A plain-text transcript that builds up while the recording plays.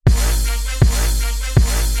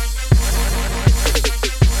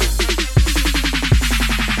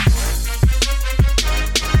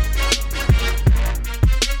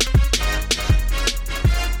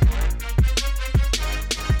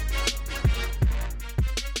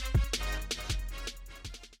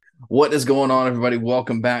What is going on, everybody?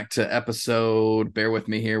 Welcome back to episode, bear with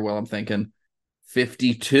me here while I'm thinking,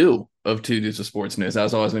 52 of Two Dudes of Sports News.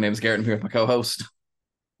 As always, my name is Garrett. I'm here with my co-host.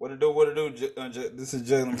 What it do? What it do? This is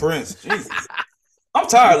Jalen Prince. Jesus, I'm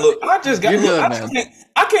tired. Look, I just got You're look. good, man.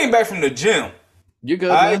 I came back from the gym. You're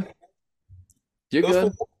good, I man. You're it was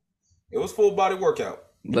good. full, it was full body workout.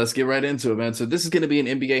 Let's get right into it, man. So this is going to be an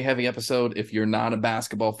NBA heavy episode. If you're not a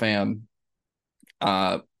basketball fan,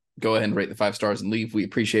 uh, go ahead and rate the 5 stars and leave. We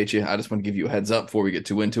appreciate you. I just want to give you a heads up before we get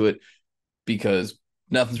too into it because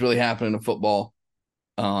nothing's really happening in football.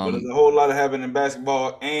 But there's a whole lot of happening in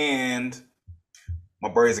basketball, and my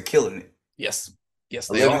Braves are killing it. Yes, yes,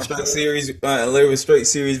 they 11 are. straight series, 11 straight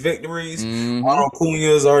series victories. Mm-hmm. Ronald Acuna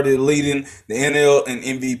is already leading the NL and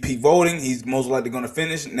MVP voting. He's most likely going to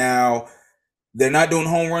finish. Now, they're not doing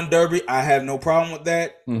home run derby. I have no problem with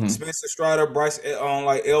that. Mm-hmm. Spencer Strider, Bryce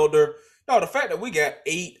Elder. No, the fact that we got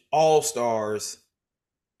 8 All-Stars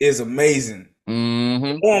is amazing.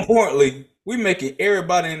 Mm-hmm. More importantly, we making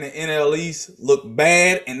everybody in the NL East look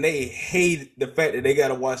bad, and they hate the fact that they got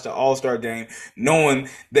to watch the All-Star game, knowing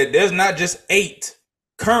that there's not just 8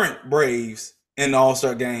 current Braves in the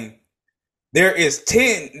All-Star game. There is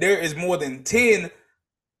more than 10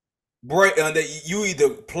 that you either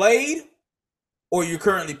played or you're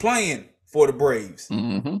currently playing for the Braves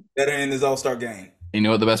that are in this All-Star game. You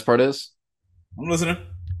know what the best part is? I'm listening.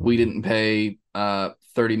 We didn't pay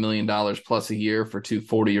 $30 million plus a year for two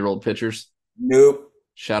 40-year-old pitchers. Nope.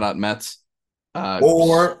 Shout out Mets.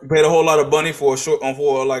 Or paid a whole lot of money for he's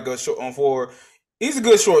a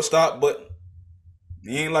good shortstop, but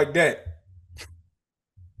he ain't like that.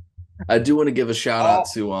 I do want to give a shout out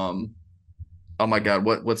to oh my God,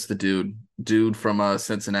 what's the dude from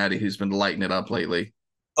Cincinnati who's been lighting it up lately?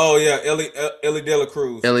 Oh yeah, Ellie De La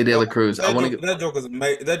Cruz. Ellie De La Cruz. That joke is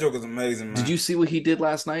amazing. That joke is amazing, man. Did you see what he did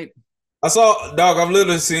last night? I saw, dog. I've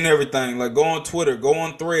literally seen everything. Like, go on Twitter, go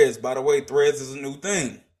on Threads. By the way, Threads is a new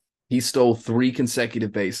thing. He stole 3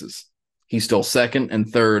 consecutive bases. He stole second and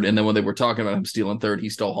third, and then when they were talking about him stealing third, he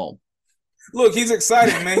stole home. Look, he's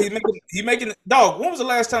excited, man. He's making dog. When was the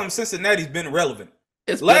last time Cincinnati's been relevant?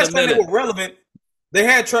 It's last been a time minute. they were relevant, they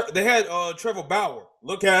had Trevor Bauer.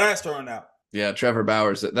 Look how that's turned out. Yeah, Trevor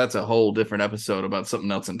Bowers. That's a whole different episode about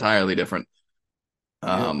something else entirely different.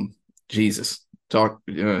 Jesus, talk.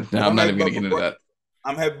 I'm not even gonna get into that.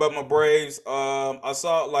 I'm happy about my Braves. I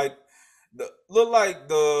saw the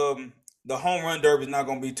home run derby is not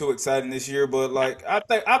going to be too exciting this year, but I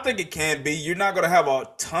think it can be. You're not going to have a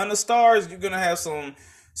ton of stars. You're going to have some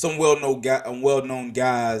well known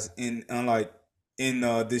guys in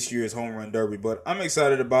this year's home run derby. But I'm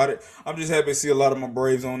excited about it. I'm just happy to see a lot of my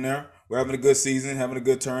Braves on there. We're having a good season, having a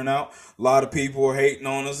good turnout. A lot of people are hating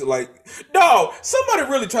on us. Like, dog, somebody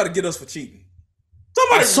really tried to get us for cheating.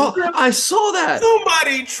 I saw that.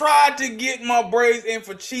 Somebody tried to get my Braves in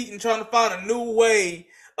for cheating, trying to find a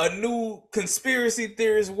new conspiracy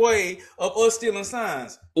theorist way of us stealing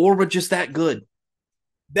signs. Or we're just that good.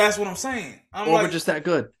 That's what I'm saying. We're just that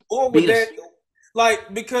good. Or with that,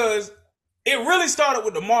 because it really started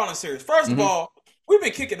with the Marlins series. First of all, we've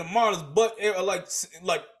been kicking the Marlins butt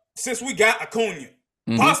like since we got Acuna,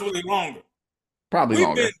 possibly longer. Probably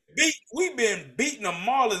longer. We've been beating the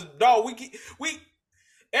Marlins, dog. We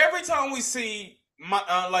every time we see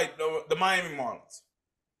the Miami Marlins,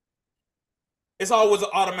 it's always an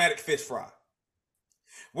automatic fish fry.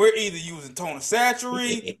 We're either using Tony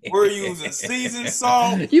Satchery, we're using seasoned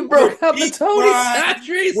salt. You broke out the Tony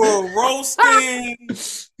Satchery. We're roasting.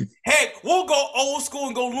 Heck, we'll go old school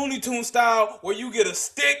and go Looney Tunes style, where you get a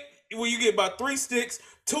stick, where you get about 3 sticks,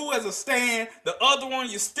 2 as a stand. The other one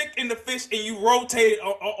you stick in the fish and you rotate it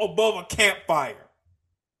above a campfire.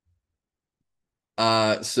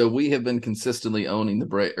 So we have been consistently owning the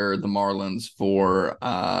Marlins for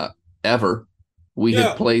ever. We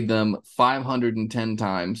have played them 510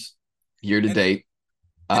 times year to date.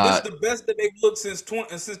 And this is the best that they've looked since the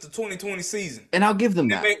 2020 season. And I'll give them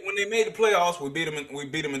that. When they made the playoffs, we beat them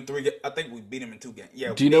in 3. I think we beat them in 2 games.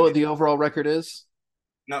 Yeah. Do you know what the overall record is?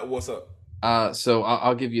 No, what's up? So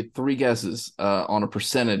I'll give you 3 guesses on a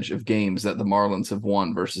percentage of games that the Marlins have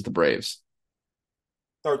won versus the Braves.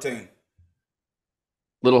 13.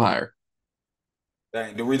 Little higher.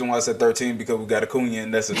 Dang, the reason why I said 13 because we got Acuna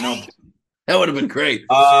and that's a number. That would have been great.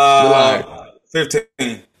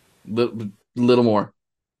 15. Little more.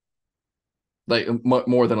 Like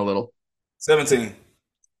more than a little. 17.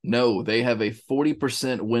 No, they have a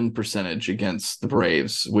 40% win percentage against the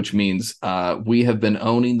Braves, which means we have been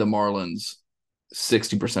owning the Marlins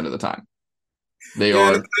 60% of the time. They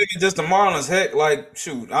are just the Marlins. Heck,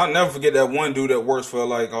 shoot, I'll never forget that one dude that works for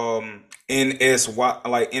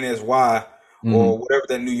NSY or Hmm. whatever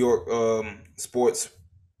that New York sports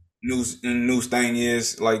news thing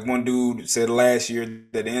is. Like one dude said last year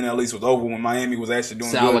that the NL East was over when Miami was actually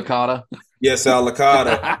doing Sal good. Licata. Yes, Sal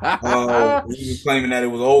Licata. He was claiming that it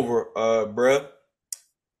was over. Bruh,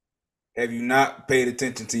 have you not paid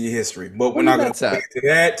attention to your history? But we're Where your not gonna Mets go at? into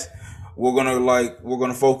that. We're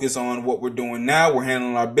gonna focus on what we're doing now. We're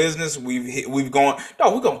handling our business. We've gone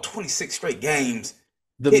 26 straight games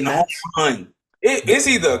The hitting a home Mets. run. The, It's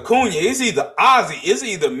either Acuna, it's either Ozzy, it's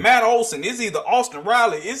either Matt Olson, it's either Austin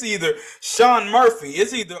Riley, it's either Sean Murphy,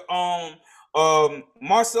 it's either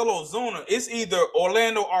Marcelo Ozuna, it's either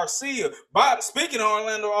Orlando Arcia. But speaking of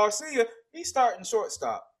Orlando Arcia, he's starting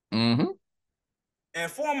shortstop. hmm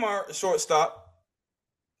And former shortstop,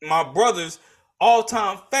 my brother's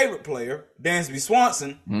all-time favorite player, Dansby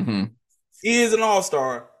Swanson, hmm he is an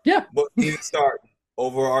all-star, Yeah, but he's starting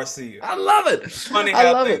over Arcia. I love it. Funny I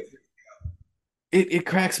how love things. it. It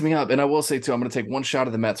cracks me up, and I will say too. I'm going to take one shot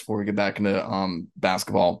at the Mets before we get back into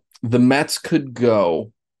basketball. The Mets could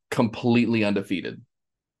go completely undefeated,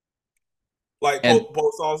 Like and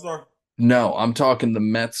post All Star. no, I'm talking the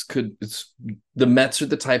Mets could. The Mets are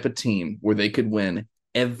the type of team where they could win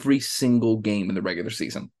every single game in the regular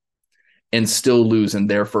season and still lose in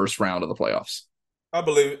their first round of the playoffs I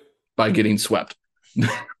believe it. by getting swept.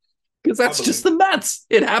 Because I that's believe just it. the Mets.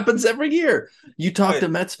 It happens every year. You talk Hey, to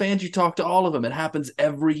Mets fans, you talk to all of them. It happens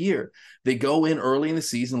every year. They go in early in the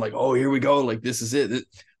season, like, oh, here we go. Like, this is it.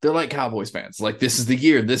 They're like Cowboys fans. Like, this is the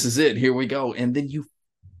year. This is it. Here we go. And then you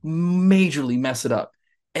majorly mess it up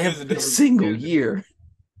here's the every difference. single year.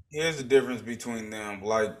 Here's the difference between them.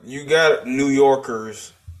 Like you got New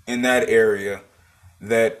Yorkers in that area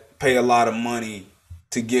that pay a lot of money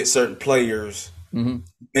to get certain players, Mm-hmm.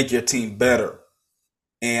 make your team better.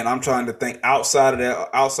 And I'm trying to think outside of that,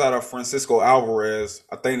 outside of Francisco Alvarez,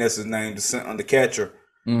 I think that's his name, the catcher.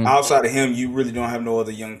 Mm-hmm. Outside of him, you really don't have no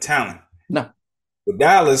other young talent. No. With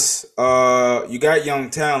Dallas, you got young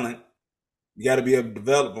talent. You got to be able to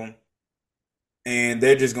develop them, and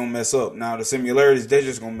they're just gonna mess up. Now the similarities, they're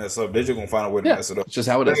just gonna mess up. They're just gonna find a way to Yeah. mess it up. It's just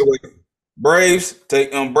how it But is. anyway, Braves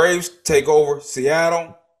take over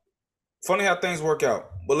Seattle. Funny how things work out.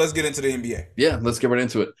 But let's get into the NBA. Yeah. Let's get right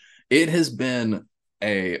into it. It has been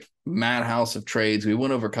a madhouse of trades. We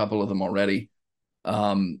went over a couple of them already.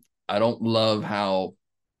 I don't love how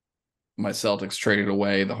my Celtics traded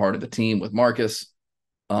away the heart of the team with Marcus.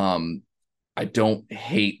 Um, I don't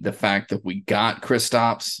hate the fact that we got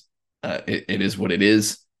Kristaps. It is what it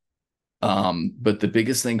is. But the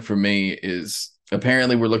biggest thing for me is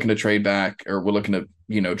apparently we're looking to trade back, or we're looking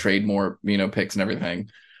to, trade more, picks and everything.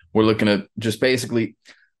 We're looking to just basically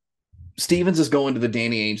Stevens is going to the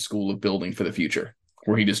Danny Ainge school of building for the future,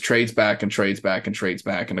 where he just trades back and trades back and trades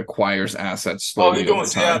back and acquires assets Oh, he slowly doing over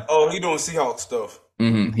Seattle. time. Oh, he doing Seahawks stuff.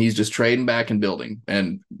 He's just trading back and building.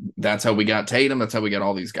 And that's how we got Tatum. That's how we got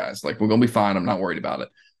all these guys. Like, we're going to be fine. I'm not worried about it.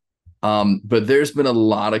 But there's been a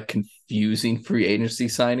lot of confusing free agency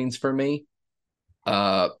signings for me.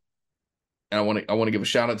 Uh, and I want to give a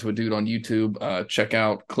shout out to a dude on YouTube. Check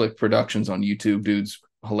out Click Productions on YouTube. Dude's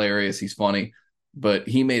hilarious. He's funny. But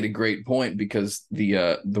he made a great point because the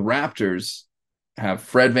Raptors have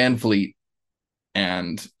Fred VanVleet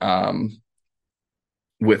and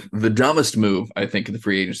with the dumbest move, I think, at the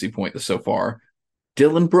free agency point so far,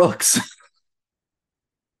 Dylan Brooks.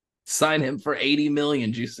 Sign him for 80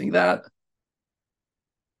 million. Did you see that?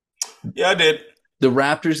 Yeah, I did. The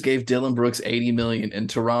Raptors gave Dylan Brooks 80 million and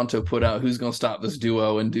Toronto put out who's going to stop this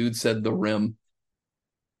duo, and dude said the rim.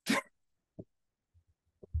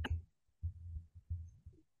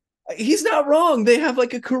 He's not wrong. They have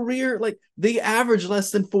like a career, like they average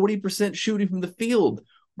less than 40% shooting from the field.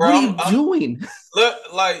 Bro, What are you doing?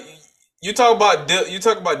 like you talk about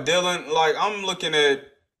Dylan. Like I'm looking at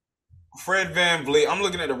Fred Van Vliet. I'm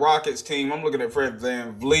looking at the Rockets team. I'm looking at Fred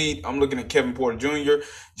Van Vliet. I'm looking at Kevin Porter Jr.,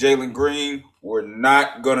 Jalen Green. We're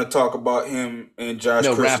not gonna talk about him and Josh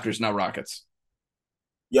No, Chris. Raptors, not Rockets.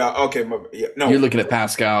 Yeah, okay, yeah, You're no, looking at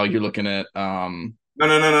Pascal. You're looking at no.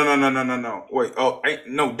 Wait,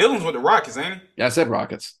 no, Dylan's with the Rockets, ain't he? yeah, I said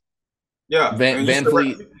Rockets. Yeah, Van and Van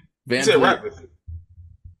Fleet. You Van said Fleet. Raptors.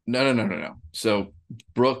 No. So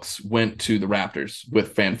Brooks went to the Raptors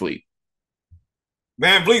with Van Fleet.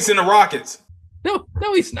 Van Vliet's in the Rockets. No,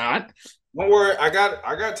 he's not. Don't worry, I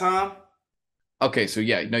got time. Okay, so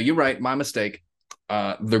yeah, no, you're right. My mistake.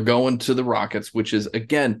 They're going to the Rockets, which is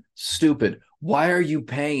again stupid. Why are you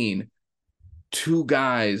paying two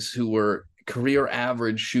guys who were career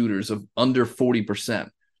average shooters of under 40%?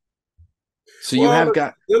 So you Well, have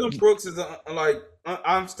got Dylan Brooks is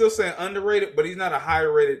I'm still saying underrated, but he's not a high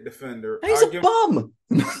rated defender. he's a bum.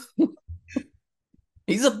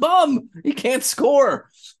 He's a bum. He can't score.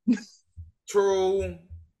 True.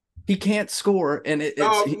 He can't score, and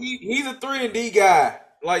No, he's a 3-and-D guy.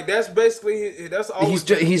 Like that's basically that's always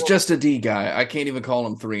been his he's role. just a D guy. I can't even call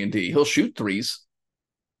him 3 and D. He'll shoot threes.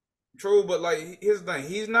 True, but like here's the thing,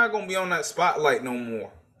 he's not gonna be on that spotlight no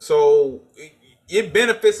more. So it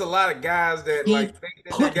benefits a lot of guys that like He think that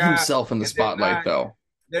that put guy himself in the and they're spotlight, not though.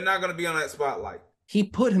 they're not gonna be on that spotlight. He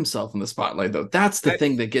put himself in the spotlight, though. That's the That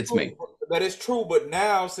thing is that gets true. me. That is true. But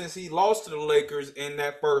now, since he lost to the Lakers in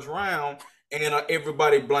that first round, and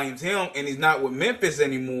everybody blames him, and he's not with Memphis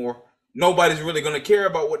anymore, nobody's really going to care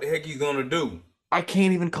about what the heck he's going to do. I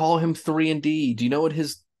can't even call him 3 and D. Do you know what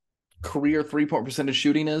his career 3-point percentage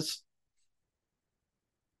shooting is?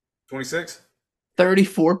 26?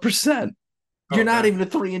 34%. You're Oh, not damn. even a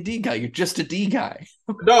 3 and D guy. You're just a D guy.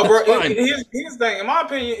 No, That's bro. fine. Here's the thing. In my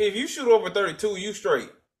opinion, if you shoot over 32, you straight.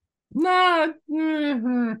 Nah,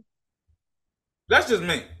 That's just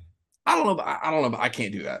me. I don't know. I don't know. I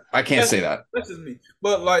can't do that. I can't That's say just, that. that's just me.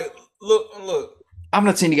 But like, look. I'm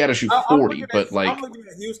not saying you got to shoot I'm 40, looking at but like,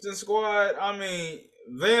 Houston squad. I mean,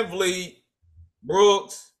 Van Vliet,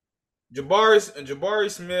 Brooks, Jabari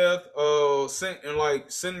Smith, and like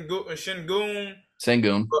Shingun,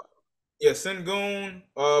 Sengun. yeah, Sengun,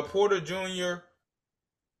 Porter Jr.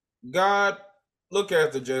 God, look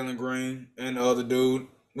after Jalen Green and the other dude.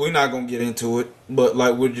 We're not gonna get into it, but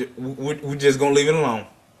like we're just gonna leave it alone.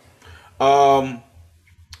 Um,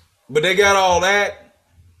 but they got all that.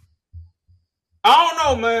 I don't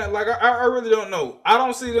know, man. Like I really don't know. I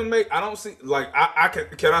don't see them make. I don't see like I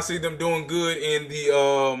can I see them doing good in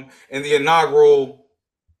the inaugural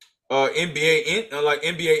NBA like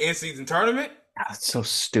NBA in season tournament. That's so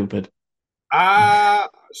stupid.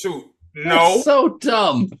 Shoot, That's no, so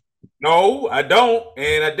dumb. no, I don't,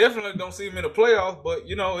 and I definitely don't see him in the playoffs. But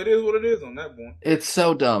you know, it is what it is on that point. It's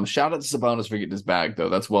so dumb. Shout out to Sabonis for getting his bag, though.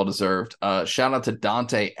 That's well deserved. Shout out to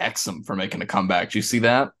Dante Exum for making a comeback. Did you see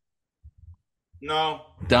that? No,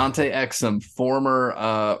 Dante Exum,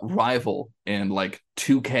 former rival in like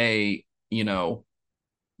 2K,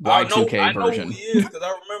 Y2K I know who version. he is because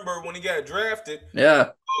I remember when he got drafted. Yeah.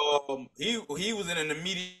 He was in an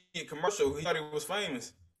immediate commercial. He thought he was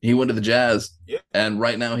famous. He went to the Jazz, Yeah, and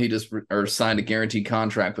right now he just or signed a guaranteed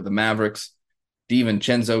contract with the Mavericks.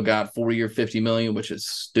 DiVincenzo got 4 year, 50 million, which is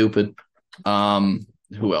stupid.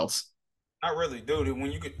 Who else? not really, dude.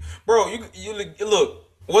 When you could, bro, you look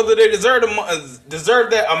whether they deserve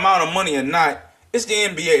that amount of money or not. It's the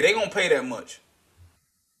NBA. They gonna pay that much.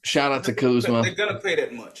 Shout out to Kuzma. They're gonna pay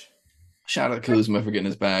that much. Shout out to Kuzma for getting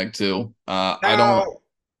his bag too. Now,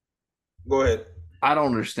 go ahead. I don't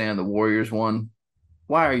understand the Warriors one.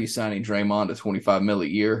 Why are you signing Draymond to 25 mil a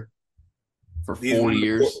year for He's 4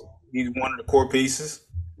 years? he's one of the core pieces.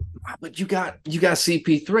 But you got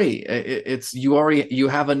CP3. It's you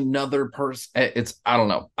have another person. It's I don't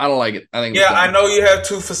know. I don't like it. I think Yeah, it's I dumb. know you have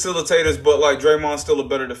two facilitators, but like Draymond's still a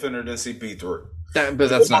better defender than CP3. But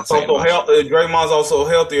that's not saying much. Draymond's also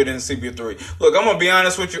healthier than CP3. Look, I'm gonna be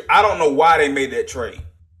honest with you. I don't know why they made that trade.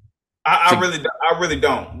 To I really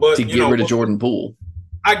don't. to But you get know, rid of Jordan Poole.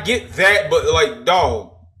 I get that. But like,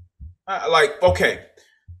 dog, like, okay,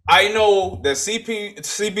 I know that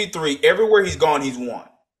CP3 everywhere he's gone, he's won.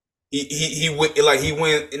 He went like he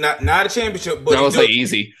went not a championship, but That was like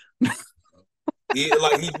easy.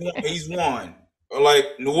 he's won.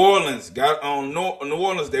 Like New Orleans got on New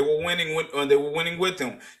Orleans, they were winning with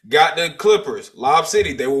him. Got the Clippers, Lob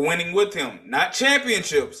City, they were winning with him. Not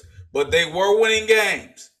championships, but they were winning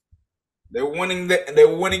games. They were winning. They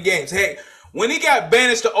were winning games. Hey, when he got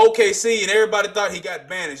banished to OKC and everybody thought he got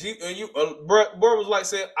banished, bro was like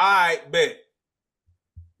said, "I bet."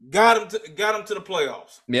 Got him to the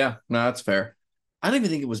playoffs. Yeah, no, that's fair. I don't even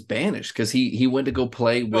think it was banished because he went to go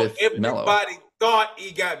play No, with Melo. everybody thought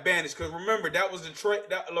he got banished because remember that was the trade.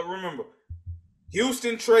 Remember,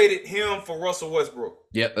 Houston traded him for Russell Westbrook.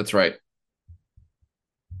 Yep, that's right.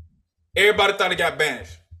 Everybody thought he got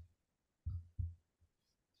banished.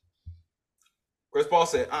 Chris Paul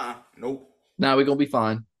said, nope. Now we're gonna be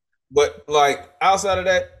fine. But like outside of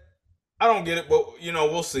that, I don't get it. But you know,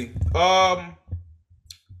 we'll see.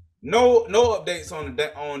 No updates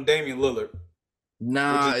on Damian Lillard.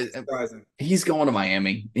 Nah, Which is surprising. he's going to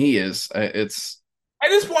Miami. He is. It's At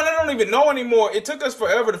this point, I don't even know anymore. It took us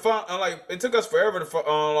forever to find, it took us forever to,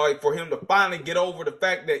 for him to finally get over the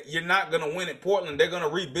fact that you're not gonna win at Portland. They're gonna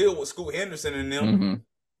rebuild with Scoot Henderson and them. mm-hmm.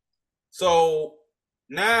 So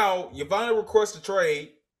now you finally request a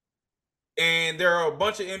trade, and there are a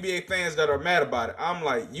bunch of NBA fans that are mad about it. I'm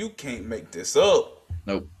like, you can't make this up.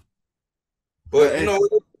 Nope. But you know,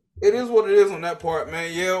 it is what it is on that part,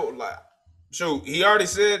 man. Yeah, like Shoot, he already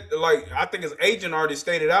said, like, I think his agent already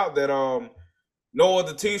stated out that no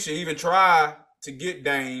other team should even try to get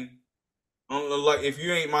Dame. Like, if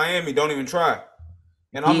you ain't Miami, don't even try.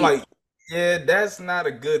 And I'm He like, yeah, that's not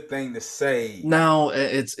a good thing to say. No,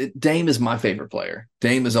 Dame is my favorite player.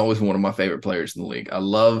 Dame is always one of my favorite players in the league. I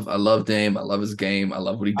love Dame. I love his game. I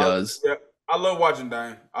love what he I, does. yeah, I love watching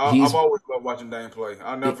Dame. I've He's always loved watching Dame play. it,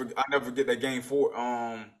 I never forget that game four.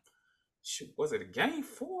 Shoot, was it a game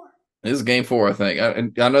four? this is game four, I think.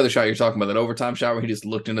 I know the shot you're talking about, that overtime shot where he just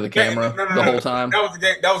looked into the camera No, no, the no, no. whole time. That was the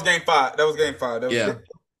game. That was game five. That was game five. Yeah.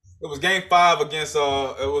 It was game five against. It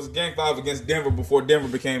was game five against Denver before Denver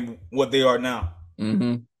became what they are now.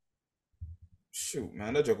 Mm-hmm. Shoot,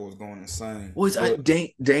 man, that Joker was going insane. Was But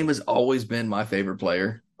Dame has always been my favorite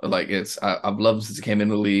player. Like I've loved him since he came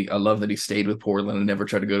into the league. I love that he stayed with Portland and never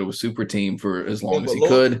tried to go to a super team for as yeah, long as but he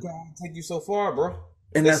loyalty could. can only take you so far, bro.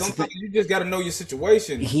 And And that's the thing. sometimes you just got to know your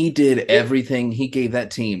situation. He did They, everything. He gave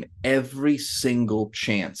that team every single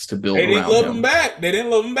chance to build they didn't around love him him. back. They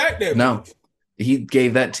didn't love him back that No, much. he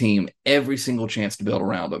gave that team every single chance to build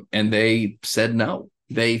around him, and they said no.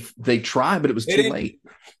 They tried, but it was They too didn't. late.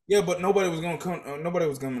 Yeah, but nobody was gonna come. Nobody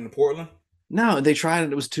was coming to Portland. No, they tried,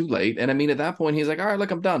 and it was too late. And I mean, at that point, he's like, "All right,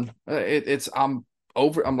 look, I'm done. I'm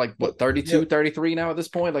over. I'm like what, Yeah. 32, 33 now at this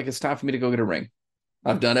point. Like it's time for me to go get a ring.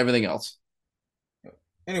 I've done everything else.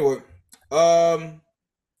 Anyway,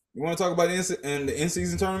 you want to talk about the in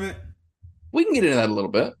season tournament? We can get into that a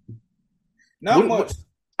little bit. Not much.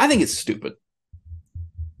 I think it's stupid.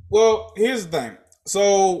 Well, here's the thing.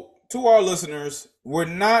 So, to our listeners, we're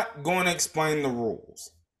not going to explain the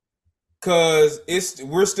rules because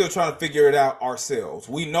we're still trying to figure it out ourselves.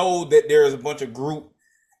 We know that there is a bunch of Group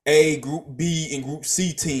A, Group B, and Group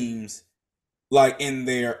C teams like in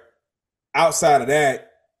there. Outside of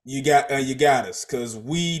that, you got us because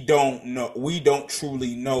we don't know. We don't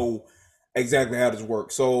truly know exactly how this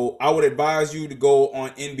works. So I would advise you to go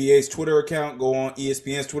on NBA's Twitter account, go on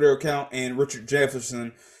ESPN's Twitter account, and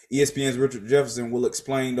ESPN's Richard Jefferson will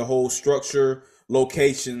explain the whole structure,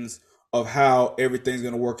 locations of how everything's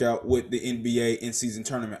going to work out with the NBA in season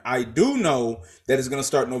tournament. I do know that it's going to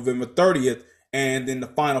start November 30th, and then the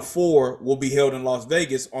final four will be held in Las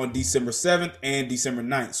Vegas on December 7th and December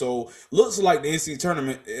 9th. So looks like the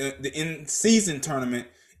in season tournament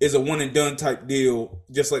is a one and done type deal,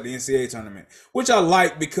 just like the NCAA tournament, which I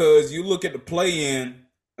like because you look at the play in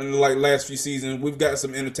like last few seasons, we've got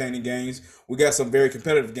some entertaining games. We got some very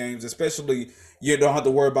competitive games, especially you don't have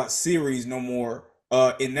to worry about series no more.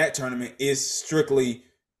 In that tournament, is strictly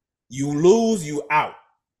you lose, you out.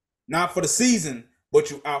 Not for the season, but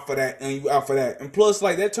you out for that, and you out for that. And plus,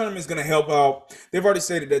 like that tournament is going to help out. They've already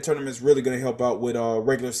stated that tournament is really going to help out with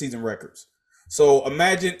regular season records. So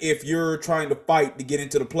imagine if you're trying to fight to get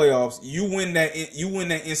into the playoffs, you win that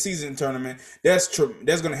in season tournament. That's going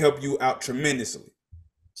to help you out tremendously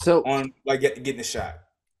So on like getting a shot.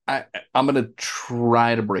 I'm gonna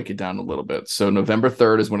try to break it down a little bit. So November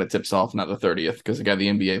 3rd is when it tips off, not the 30th, because I got the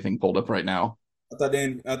NBA thing pulled up right now. I thought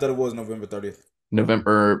it was November 30th.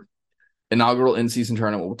 November inaugural in-season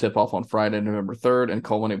tournament will tip off on Friday, November 3rd, and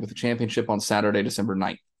culminate with the championship on Saturday, December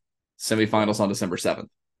 9th. Semifinals on December 7th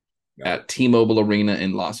at T-Mobile Arena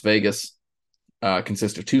in Las Vegas.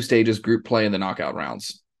 Consist of two stages, group play, and the knockout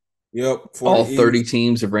rounds. Yep. For All the 30 East.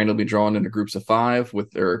 teams have randomly drawn into groups of five with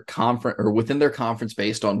their conference or within their conference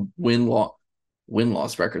based on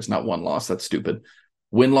win-loss records, not one loss. That's stupid.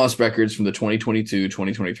 Win-loss records from the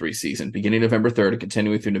 2022-2023 season. Beginning November 3rd and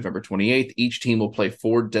continuing through November 28th, each team will play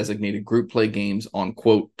four designated group play games on,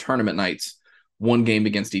 quote, tournament nights. One game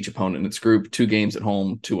against each opponent in its group, two games at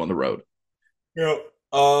home, two on the road. Yep.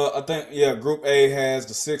 I think Group A has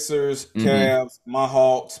the Sixers, Mm-hmm. Cavs,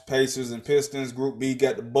 Hawks, Pacers, and Pistons. Group B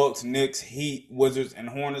got the Bucks, Knicks, Heat, Wizards, and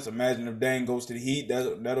Hornets. Imagine if Dame goes to the Heat,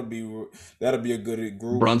 that'll be a good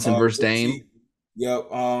group. Brunson versus Group Dame. C, yep.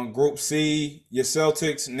 Group C, your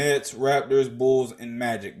Celtics, Nets, Raptors, Bulls, and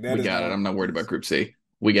Magic. We That is got it. one. I'm not worried about Group C.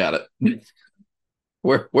 We got it.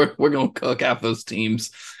 We're gonna cook half those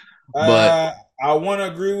teams, but Uh, I want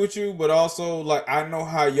to agree with you, but also like I know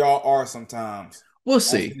how y'all are sometimes we'll on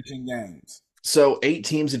see. finishing games. So 8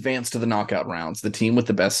 teams advance to the knockout rounds. The team with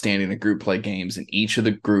the best standing in group play games in each of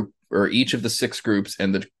the group or each of the 6 groups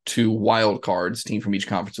and the 2 wild cards, team from each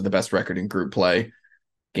conference with the best record in group play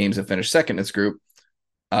games that finish second in its group.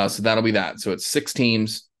 So that'll be that. So it's 6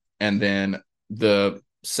 teams and then the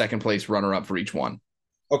second place runner up for each one.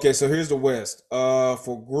 Okay, so here's the West.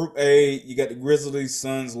 For Group A, you got the Grizzlies,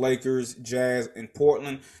 Suns, Lakers, Jazz, and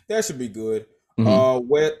Portland. That should be good. Hmm.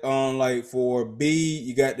 Wet like for B,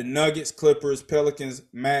 you got the Nuggets, Clippers, Pelicans,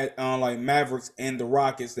 like Mavericks, and the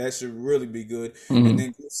Rockets. That should really be good. And Hmm.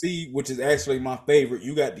 then C, which is actually my favorite,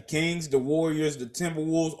 you got the Kings, the Warriors, the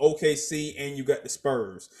Timberwolves, OKC, and you got the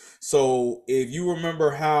Spurs. So if you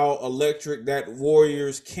remember how electric that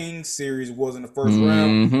Warriors Kings series was in the first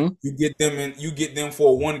round, Hmm. you get them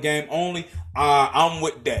for one game only. I'm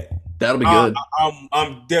with that. That'll be good.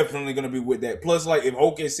 I'm definitely gonna be with that. Plus, like if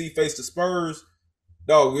OKC face the Spurs,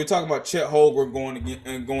 dog, we're talking about Chet Holmgren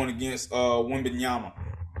going against Wembanyama.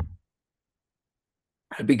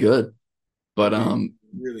 That'd be good. But That'd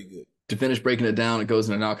be really good. to finish breaking it down, it goes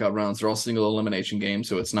into knockout rounds. They're all single elimination games,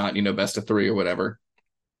 so it's not best of three or whatever.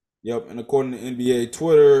 Yep, and according to NBA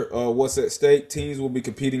Twitter, what's at stake? Teams will be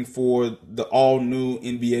competing for the all-new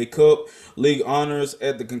NBA Cup League honors.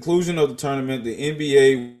 At the conclusion of the tournament, the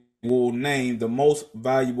NBA will name the most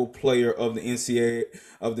valuable player of the NCAA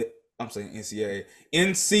of the I'm saying NCAA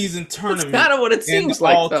in season That's tournament kind of what it and seems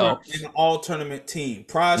like, though. in the all tournament team.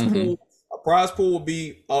 Hmm. A prize pool will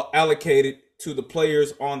be allocated to the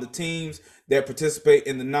players on the teams that participate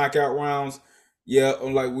in the knockout rounds. Yeah,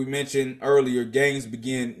 like we mentioned earlier, games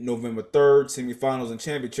begin November 3rd. Semifinals and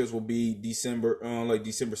championships will be December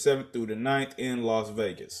 7th through the 9th in Las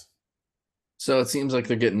Vegas. So it seems like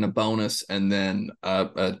they're getting a bonus and then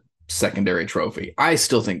a secondary trophy. I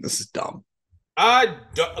still think this is dumb. I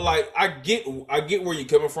get where you're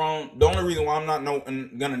coming from. The only reason why I'm not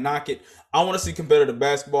gonna knock it, I want to see competitive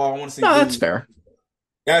basketball. I want to see No, that's dudes. fair.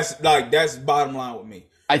 That's bottom line with me.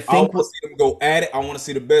 I I want think to what see them go at it. I want to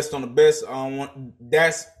see the best on the best. I want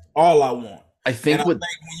that's all I want. I And think I what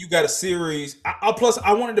think when you got a series, plus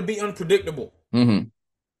I want it to be unpredictable. mhm.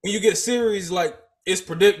 When you get a series, like it's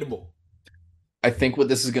predictable. I think what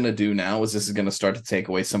this is going to do now is this is going to start to take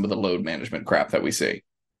away some of the load management crap that we see.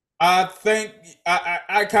 I think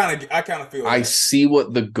I kind of feel I that. see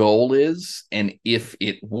what the goal is, and if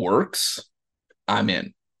it works, I'm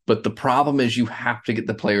in. But the problem is you have to get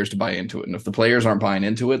the players to buy into it. And if the players aren't buying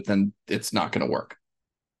into it, then it's not going to work.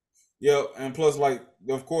 Yeah, and plus, like,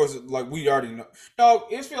 of course, like we already know. No,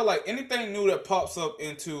 it's feel like anything new that pops up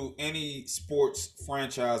into any sports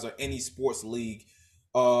franchise or any sports league,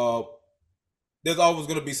 uh, there's always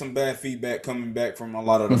going to be some bad feedback coming back from a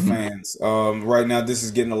lot of the Mm-hmm. fans. Right now, this is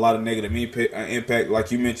getting a lot of negative impact,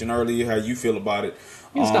 like you mentioned earlier, how you feel about it.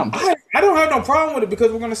 It's dumb. I don't have no problem with it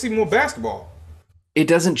because we're going to see more basketball. It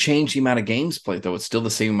doesn't change the amount of games played, though. It's still the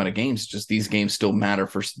same amount of games. Just these games still matter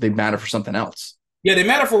for something else. Yeah, they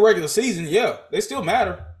matter for regular season. Yeah, they still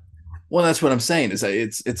matter. Well, that's what I'm saying. Is that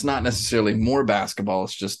it's not necessarily more basketball.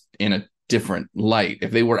 It's just in a different light.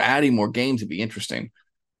 If they were adding more games, it'd be interesting.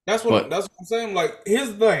 But That's what I'm saying. Like,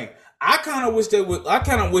 here's the thing. I kind of wish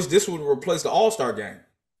this would replace the All Star game.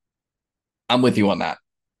 I'm with you on that.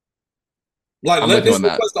 Like, I'm let with you this on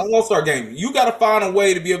that. replace the All Star game. You got to find a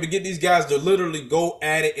way to be able to get these guys to literally go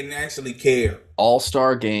at it and actually care.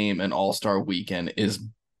 All-Star game and All-Star weekend is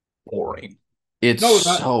boring. It's No, it's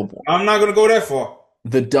not. so boring. I'm not gonna go that far.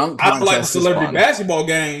 The dunk I don't like the contest is celebrity fun. basketball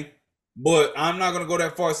game, but I'm not gonna go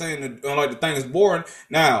that far saying that like the thing is boring.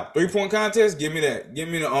 Now, 3 point contest, give me that. Give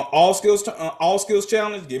me the all skills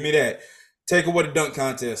challenge. Give me that. Take away the dunk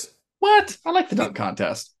contest, What? I like the dunk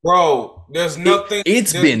contest. bro.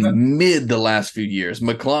 It's There's no, been mid the last few years.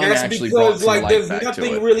 McClung that's actually brought because some like life there's back to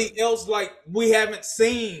nothing it. really else like we haven't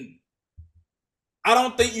seen. I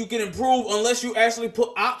don't think you can improve unless you actually put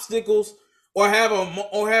obstacles or have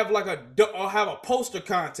a poster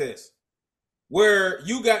contest where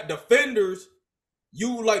you got defenders.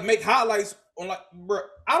 You like make highlights on like, bro.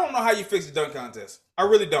 I don't know how you fix the dunk contest. I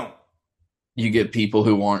really don't. You get people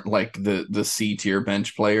who aren't like the C tier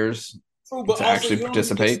bench players True, but to also actually you don't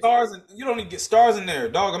even get participate. stars, and you don't even get stars in there,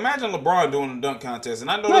 dog. Imagine LeBron doing a dunk contest, and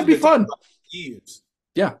I know that's That'd be been talked fun. about for years.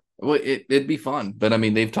 Yeah. Well, it'd be fun. But I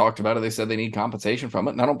mean, they've talked about it. They said they need compensation from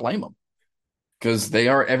it, and I don't blame them because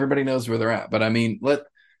everybody knows where they're at. But I mean,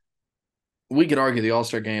 we could argue the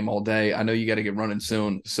All-Star game all day. I know you got to get running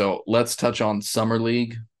soon. So let's touch on Summer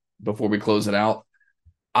League before we close it out.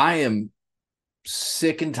 I am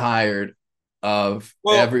sick and tired of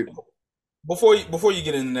Well, every. before you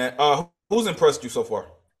get into that, who's impressed you so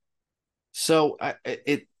far? So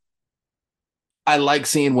I like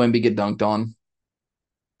seeing Wemby get dunked on.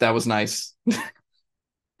 That was nice.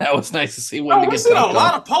 That was nice to see No, Wemby we get seen a dunked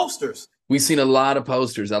lot on. of posters. We've seen a lot of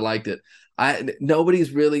posters. I liked it.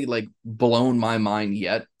 Nobody's really like blown my mind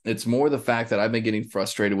yet. It's more the fact that I've been getting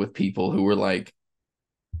frustrated with people who were like,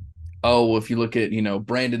 "Oh, if you look at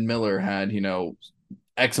Brandon Miller had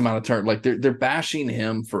X amount of turn." Like they're bashing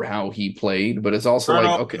him for how he played, but it's also like,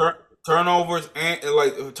 Turno- okay, turn,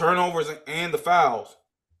 turnovers and the fouls.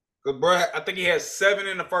 Cause bro, I think he had 7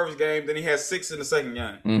 in the first game, then he had 6 in the second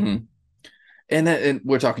game. Mm-hmm. And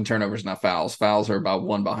we're talking turnovers, not fouls. Fouls are about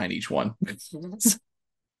one behind each one.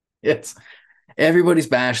 It's everybody's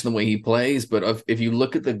bashing the way he plays, but if you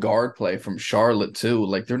look at the guard play from Charlotte too,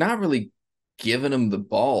 like they're not really giving him the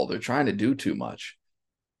ball. They're trying to do too much.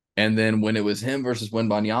 And then when it was him versus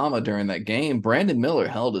Wembanyama during that game, Brandon Miller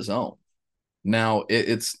held his own. Now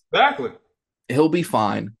it's Exactly. he'll be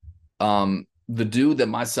fine. The dude that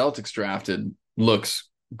my Celtics drafted looks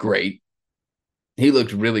great. He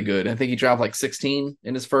looked really good. I think he dropped like 16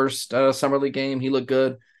 in his first summer league game. He looked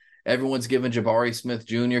good. Everyone's giving Jabari Smith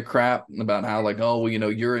Jr. crap about how like, oh, well,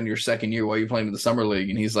 you're in your second year while you're playing in the summer league,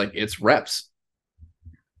 and he's like, it's reps.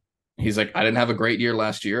 He's like, I didn't have a great year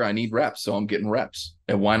last year. I need reps, so I'm getting reps.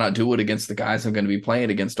 And why not do it against the guys I'm going to be playing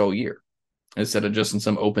against all year instead of just in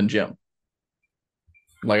some open gym?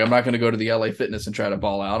 Like, I'm not going to go to the LA Fitness and try to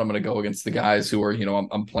ball out. I'm going to go against the guys who are,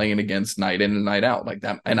 I'm playing against night in and night out like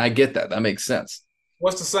that. And I get that. That makes sense.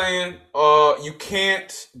 What's the saying? You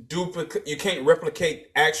can't replicate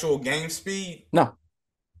actual game speed. No,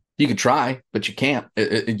 you can try, but you can't.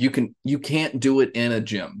 You can't do it in a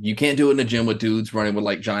gym. You can't do it in a gym with dudes running with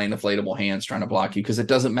like giant inflatable hands trying to block you because it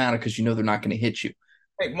doesn't matter because they're not going to hit you.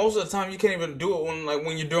 Hey, most of the time you can't even do it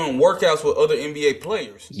when you're doing workouts with other NBA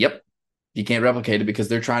players. Yep. You can't replicate it because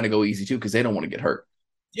they're trying to go easy too because they don't want to get hurt.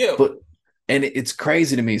 Yeah. But and it's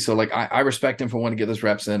crazy to me. So like I respect him for wanting to get those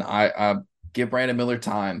reps in. I give Brandon Miller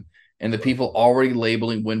time, and the people already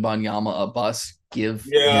labeling Wembanyama a bust give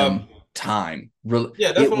him time.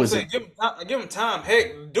 Yeah, that's what I'm saying. Give him time.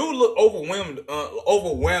 Heck, dude look overwhelmed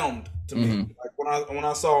to me. Mm-hmm.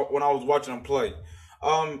 Like when I was watching him play.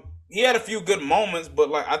 He had a few good moments, but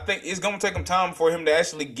like I think it's gonna take him time for him to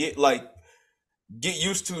actually get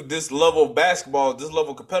used to this level of basketball, this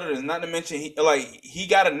level of competitors. Not to mention, he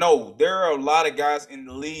got to know there are a lot of guys in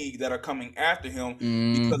the league that are coming after him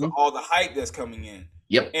because of all the hype that's coming in.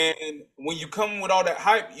 Yep. And when you come with all that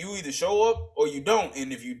hype, you either show up or you don't.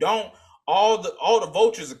 And if you don't, all the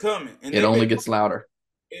vultures are coming. And it only gets louder.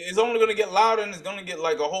 It's only going to get louder, and it's going to get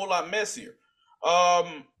like a whole lot messier.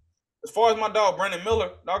 As far as my dog Brandon Miller,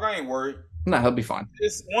 dog, I ain't worried. No, he'll be fine.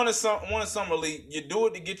 It's one of summer league. You do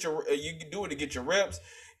it to get your reps,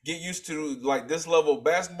 get used to like this level of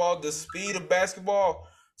basketball, the speed of basketball.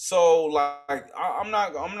 So like I'm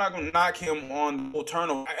not gonna knock him on the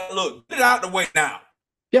turnover. Look, get it out the way now.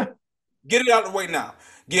 Yeah, get it out the way now.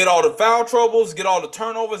 Get all the foul troubles, get all the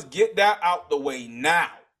turnovers, get that out the way now.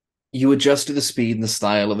 You adjust to the speed and the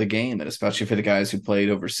style of the game, and especially for the guys who played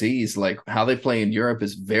overseas, like how they play in Europe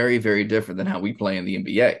is very, very different than how we play in the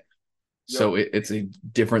NBA. So it's a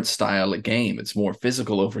different style of game. It's more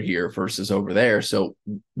physical over here versus over there. So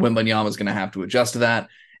Wembanyama is going to have to adjust to that.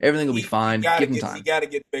 Everything will be fine. Give him time. He got to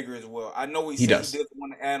get bigger as well. I know he doesn't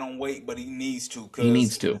want to add on weight, but he needs to. He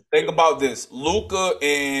needs to. Think about this. Luka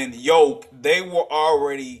and Yoke, they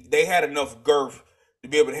had enough girth to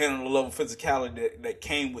be able to handle the level of physicality that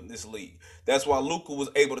came with this league. That's why Luka was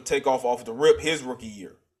able to take off the rip his rookie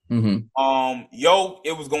year. Mm-hmm. Yoke,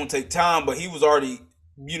 it was going to take time, but he was already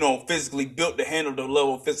physically built to handle the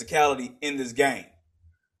level of physicality in this game.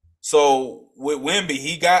 So with Wemby,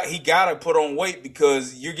 he got to put on weight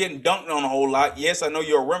because you're getting dunked on a whole lot. Yes, I know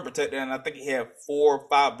you're a rim protector, and I think he had 4 or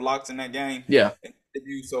 5 blocks in that game. Yeah.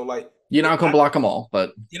 So like, you're not gonna block them all,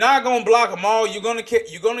 but you're not gonna block them all. You're gonna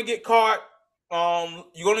get caught.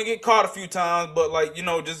 You're gonna get caught a few times, but like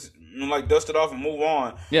just like dust it off and move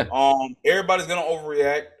on. Yeah. Everybody's gonna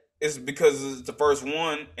overreact. It's because it's the first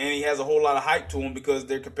one, and he has a whole lot of hype to him because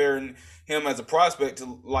they're comparing him as a prospect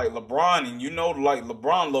to like LeBron, and like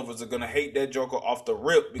LeBron lovers are gonna hate that Joker off the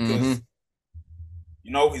rip because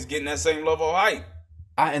he's getting that same level of hype.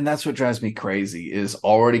 And that's what drives me crazy is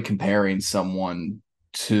already comparing someone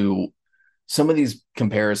to some of these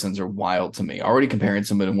comparisons are wild to me. Already comparing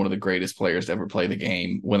someone to one of the greatest players to ever play the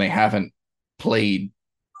game when they haven't played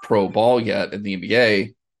pro ball yet in the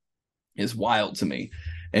NBA is wild to me.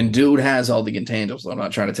 And dude has all the intangibles. So I'm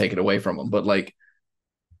not trying to take it away from him, but like,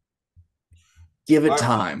 give it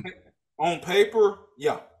time. On paper,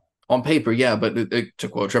 yeah. On paper, yeah. But to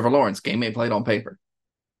quote Trevor Lawrence, game ain't played on paper.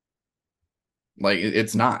 Like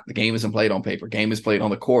it's not. The game isn't played on paper. Game is played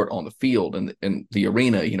on the court, on the field, and in the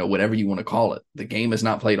arena. Whatever you want to call it. The game is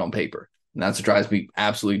not played on paper, and that's what drives me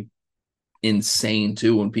absolutely insane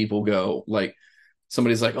too. When people go like,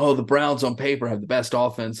 somebody's like, "Oh, the Browns on paper have the best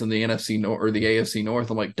offense in the NFC North or the AFC North."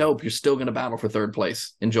 I'm like, "Dope! You're still going to battle for third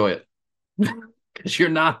place. Enjoy it, because you're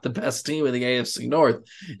not the best team in the AFC North.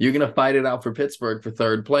 You're going to fight it out for Pittsburgh for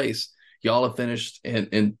third place. Y'all have finished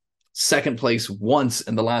in second place once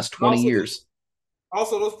in the last 20 years."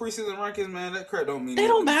 Also, those preseason rankings, man, that crap don't mean They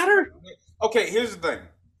don't nothing. matter. Okay, here's the thing.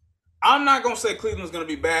 I'm not gonna say Cleveland's gonna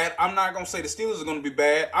be bad. I'm not gonna say the Steelers are gonna be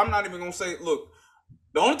bad. I'm not even gonna say, look,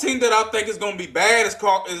 the only team that I think is gonna be bad is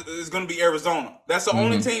gonna be Arizona. That's the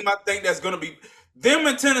only Mm-hmm. team I think that's gonna be them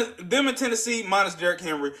and Tennessee minus Derrick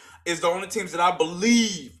Henry is the only teams that I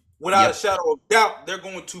believe without a Yep. shadow of doubt they're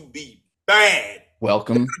going to be bad. They're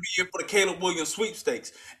Welcome. gonna be in for the Caleb Williams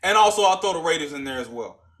sweepstakes. And also I'll throw the Raiders in there as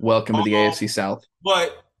well. Welcome to the Um, AFC South.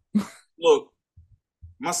 but look,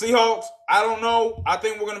 my Seahawks, I don't know. I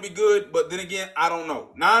think we're going to be good, but then again, I don't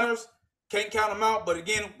know. Niners, can't count them out, but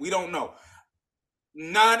again, we don't know.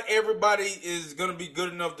 Not everybody is going to be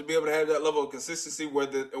good enough to be able to have that level of consistency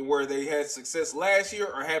where they had success last year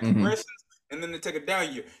or had Mm-hmm. progressions, and then they take a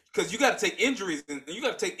down year because you got to take injuries and you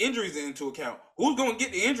got to take injuries into account. Who's going to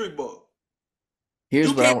get the injury bug? Here's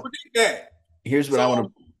You what I can't want. predict that. Here's what I want So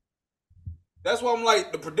to. that's why I'm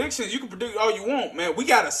like the predictions. You can predict all you want, man. We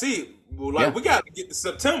got to see it. Yeah, Like we got to get to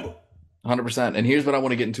September. 100%. And here's what I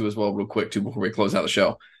want to get into as well, real quick, too, before we close out the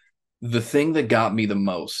show. The thing that got me the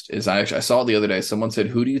most is I saw it the other day. Someone said,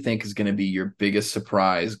 "Who do you think is going to be your biggest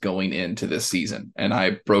surprise going into this season?" And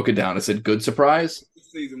I broke it down. I said, "Good surprise,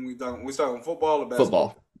 This season we talking football or basketball?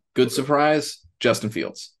 football. Good surprise, Justin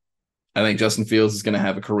Fields. I think Justin Fields is going to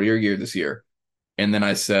have a career year this year." And then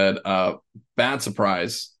I said, "Bad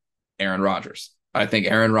surprise, Aaron Rodgers. I think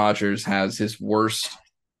Aaron Rodgers has his worst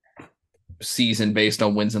season based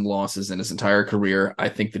on wins and losses in his entire career. I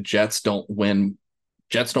think the Jets don't win.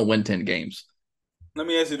 Jets don't win 10 games. Let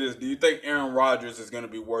me ask you this: do you think Aaron Rodgers is going to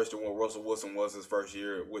be worse than what Russell Wilson was his first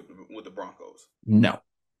year with the Broncos? No,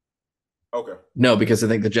 Okay, no, because I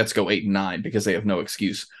think the Jets go 8-9 because they have no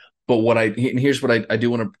excuse. But and here's what I do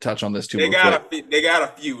want to touch on this too, they real quick. they got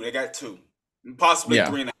a few. They got two, possibly Yeah,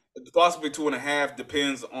 three and possibly 2.5.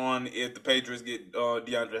 Depends on if the Patriots get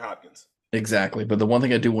DeAndre Hopkins. exactly. But the one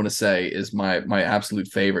thing I do want to say is my absolute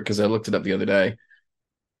favorite because I looked it up the other day.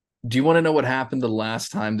 Do you want to know what happened the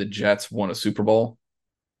last time the Jets won a Super Bowl?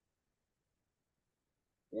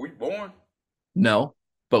 We born? No,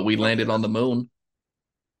 but we Okay, landed on the moon.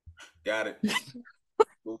 got it.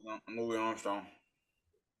 Louis Armstrong.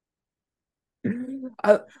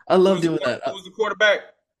 I I love doing that. Who was the quarterback?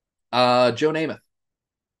 Joe Namath.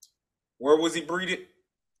 Where was he breeded?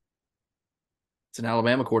 It's an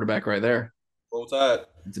Alabama quarterback right there. Roll Tide.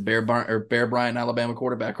 It's a Bear Bryant Alabama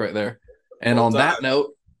quarterback right there. And Roll on that Tide.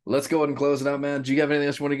 note, let's go ahead and close it out, man. Do you have anything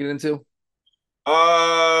else you want to get into?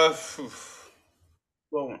 Uh,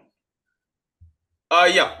 well,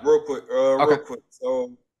 yeah, real quick, Okay.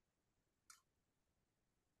 So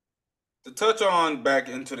to touch on back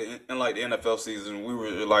into the NFL season, we were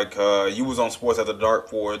like, you was on Sports After Dark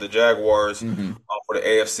for the Jaguars, Mm-hmm. for the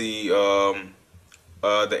AFC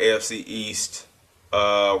East,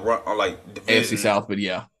 like AFC division. South, but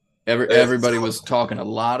yeah. AFC Everybody South. was talking a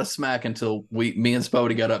lot of smack until me and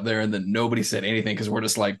Spody got up there, and then nobody said anything because we're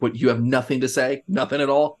just like, "What? You have nothing to say? Nothing at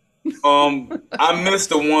all?" I missed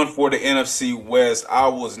the one for the NFC West. I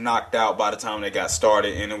was knocked out by the time they got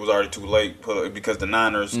started, and it was already too late because the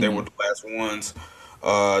Niners they were Mm-hmm. the last ones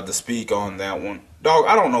to speak on that one. Dog,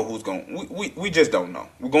 I don't know who's going. We just don't know.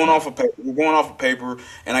 We're going off of paper. We're going off of paper,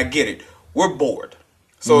 and I get it. We're bored.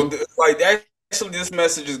 So Mm-hmm. like actually, this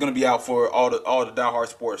message is going to be out for all the diehard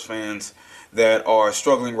sports fans that are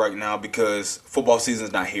struggling right now because football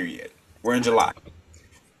season's not here yet. We're in July.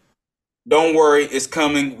 Don't worry, it's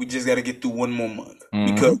coming. We just got to get through one more month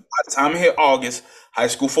because Mm-hmm. by the time it hit August, high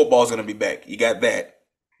school football is going to be back. You got that.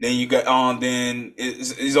 Then you got then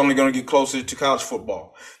it's only going to get closer to college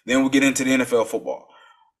football. Then we get into the NFL football.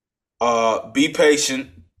 Be patient.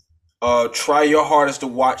 Try your hardest to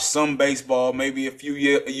watch some baseball, maybe a few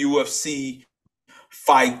UFC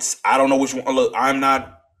fights. I don't know which one. Look, I'm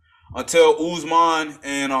not until Usman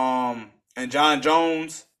and John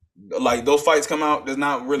Jones, like those fights come out. There's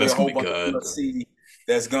not really That's a gonna whole be bunch of good. UFC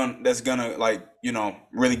that's gonna like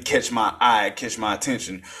really catch my eye, catch my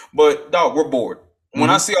attention. But dog, we're bored. When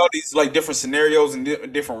I Mm-hmm. see all these like different scenarios and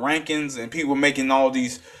different rankings and people making all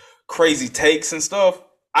these crazy takes and stuff,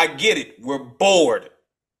 I get it. We're bored.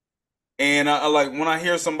 And I like when I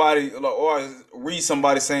hear somebody or I read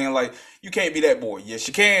somebody saying like, "You can't be that bored." Yes,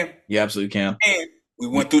 you can. You absolutely can. And we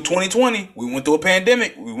went through 2020. We went through a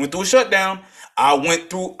pandemic. We went through a shutdown. I went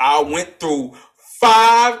through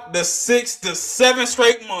 5 to 6 to 7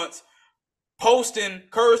 straight months posting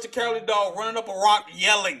Courage the Cowardly Dog running up a rock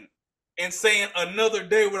yelling and saying another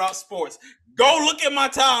day without sports. Go look at my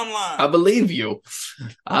I timeline. believe you.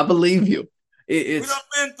 I believe you. We done It's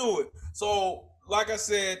been through it. So, like I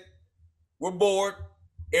said, we're bored.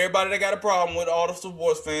 everybody that got a problem with all the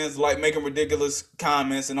sports fans like making ridiculous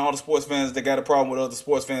comments, and all the sports fans that got a problem with other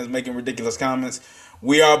sports fans making ridiculous comments,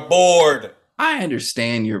 we are bored. I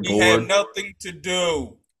understand you're We have bored. nothing to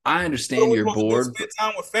do. I What are understand we you're supposed to do? bored, but Spend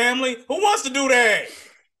time with family? Who wants to do that?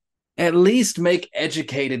 at least make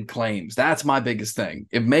educated claims. That's my biggest thing.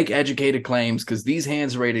 If make educated claims, because these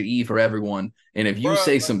hands are rated E for everyone. And if you Bruh,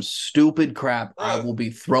 say like, some stupid crap, I bruh, will be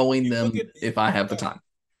throwing you look at, them if I have the dog, time.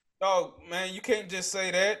 dog, man, you can't just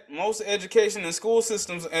say that. Most education and school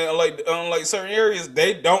systems, like certain areas,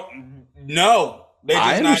 they don't know. They I just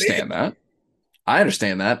not in. understand that. I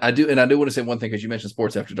understand that. I do, and I do want to say one thing because you mentioned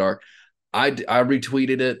Sports After Dark. I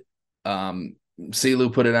retweeted it.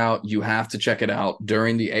 CeeLo put it out. You have to check it out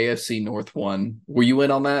during the AFC North one. Were you in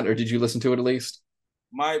on that, or did you listen to it at least?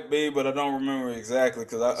 Might be, but I don't remember exactly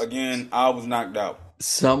because I was knocked out.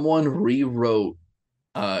 Someone rewrote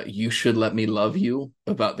 "You Should Let Me Love You"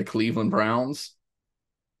 about the Cleveland Browns,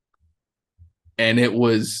 and it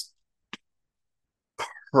was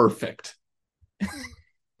perfect.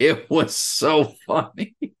 It was so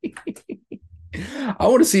funny. I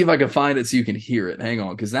want to see if I can find it so you can hear it. Hang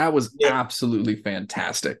on, because that was Yeah, absolutely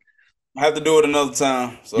fantastic. I have to do it another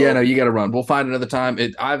time. Yeah, no, So you got to run. We'll find another time.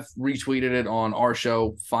 I've retweeted it on our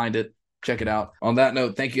show. Find it, check it out. On that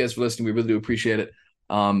note, thank you guys for listening. We really do appreciate it.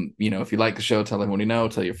 If you like the show, tell everyone you know,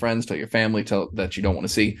 tell your friends, tell your family, tell that you don't want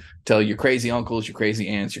to see, tell your crazy uncles, your crazy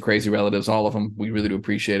aunts, your crazy relatives, all of them. We really do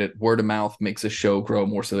appreciate it. Word of mouth makes this show grow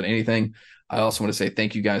more so than anything. I also want to say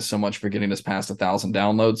thank you guys so much for getting us past 1,000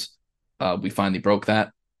 downloads. We finally broke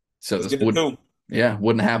that. So let's this get it too.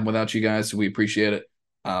 wouldn't happen without you guys. So we appreciate it.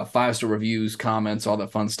 5-star reviews, comments, all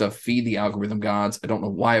that fun stuff. Feed the algorithm gods. I don't know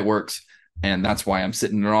why it works. And that's why I'm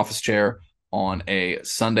sitting in an office chair on a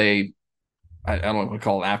Sunday. I don't know what to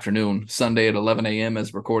call it, afternoon, Sunday at 11 a.m.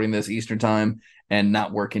 as recording this Eastern time, and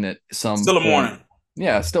not working at some Still a point. morning.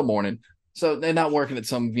 Yeah, still morning. So they're not working at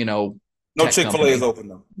some, No tech Chick-fil-A is company. open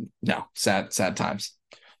though. No, sad times.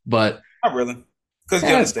 But Not really. Because you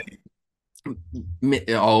eh, understand.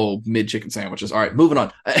 mid chicken sandwiches. All right, moving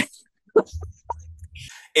on.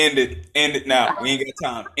 End it. End it now. We ain't got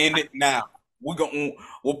time. End it now. We'll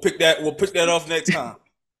pick that off next time.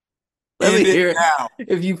 Let me End it hear it. now.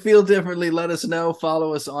 If you feel differently, let us know.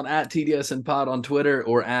 Follow us on at TDSN Pod on Twitter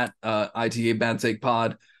or at ITA Bad Take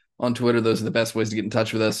Pod on Twitter. Those are the best ways to get in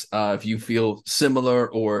touch with us. If you feel similar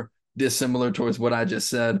or dissimilar towards what I just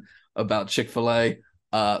said about Chick-fil-A,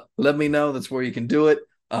 let me know. That's where you can do it.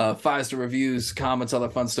 5-star reviews, comments, all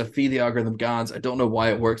that fun stuff. Feed the algorithm gods. I don't know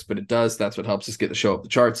why it works, but it does. That's what helps us get the show up the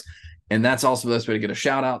charts. And that's also the best way to get a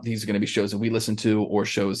shout out. These are going to be shows that we listen to or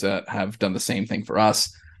shows that have done the same thing for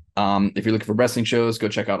us. If you're looking for wrestling shows, go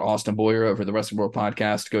check out Austin Boyer over the Wrestling World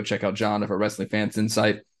Podcast. Go check out John over Wrestling Fans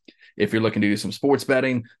Insight. If you're looking to do some sports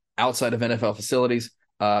betting outside of NFL facilities,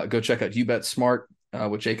 go check out You Bet Smart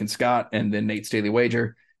with Jake and Scott, and then Nate's Daily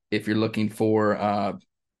Wager. If you're looking for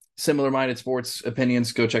similar-minded sports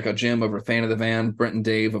opinions, go check out Jim over Fan of the Van, Brent and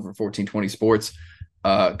Dave over 1420 Sports.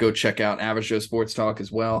 Go check out Average Joe Sports Talk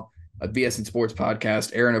as well. BSN Sports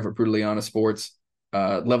Podcast, Aaron over Brutally Honest Sports.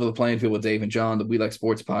 Level the Playing Field with Dave and John, the We Like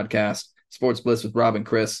Sports podcast, Sports Bliss with Rob and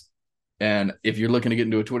Chris. And if you're looking to get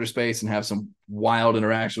into a Twitter space and have some wild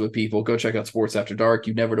interaction with people, go check out Sports After Dark.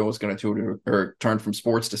 You never know what's going to turn from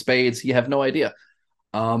sports to spades. You have no idea.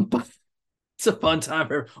 But it's a fun time.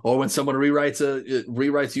 Or when someone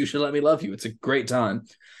rewrites "You Should Let Me Love You," it's a great time.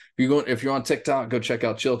 If you're on TikTok, go check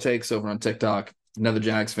out Chill Takes over on TikTok. Another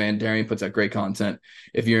Jags fan, Darian, puts out great content.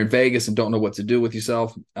 If you're in Vegas and don't know what to do with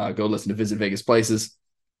yourself, go listen to Visit Vegas Places.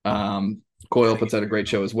 Coyle puts out a great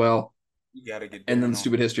show as well. You gotta get And Darren then the on.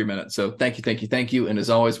 Stupid History Minute. So thank you. And as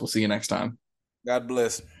always, we'll see you next time. God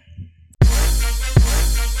bless.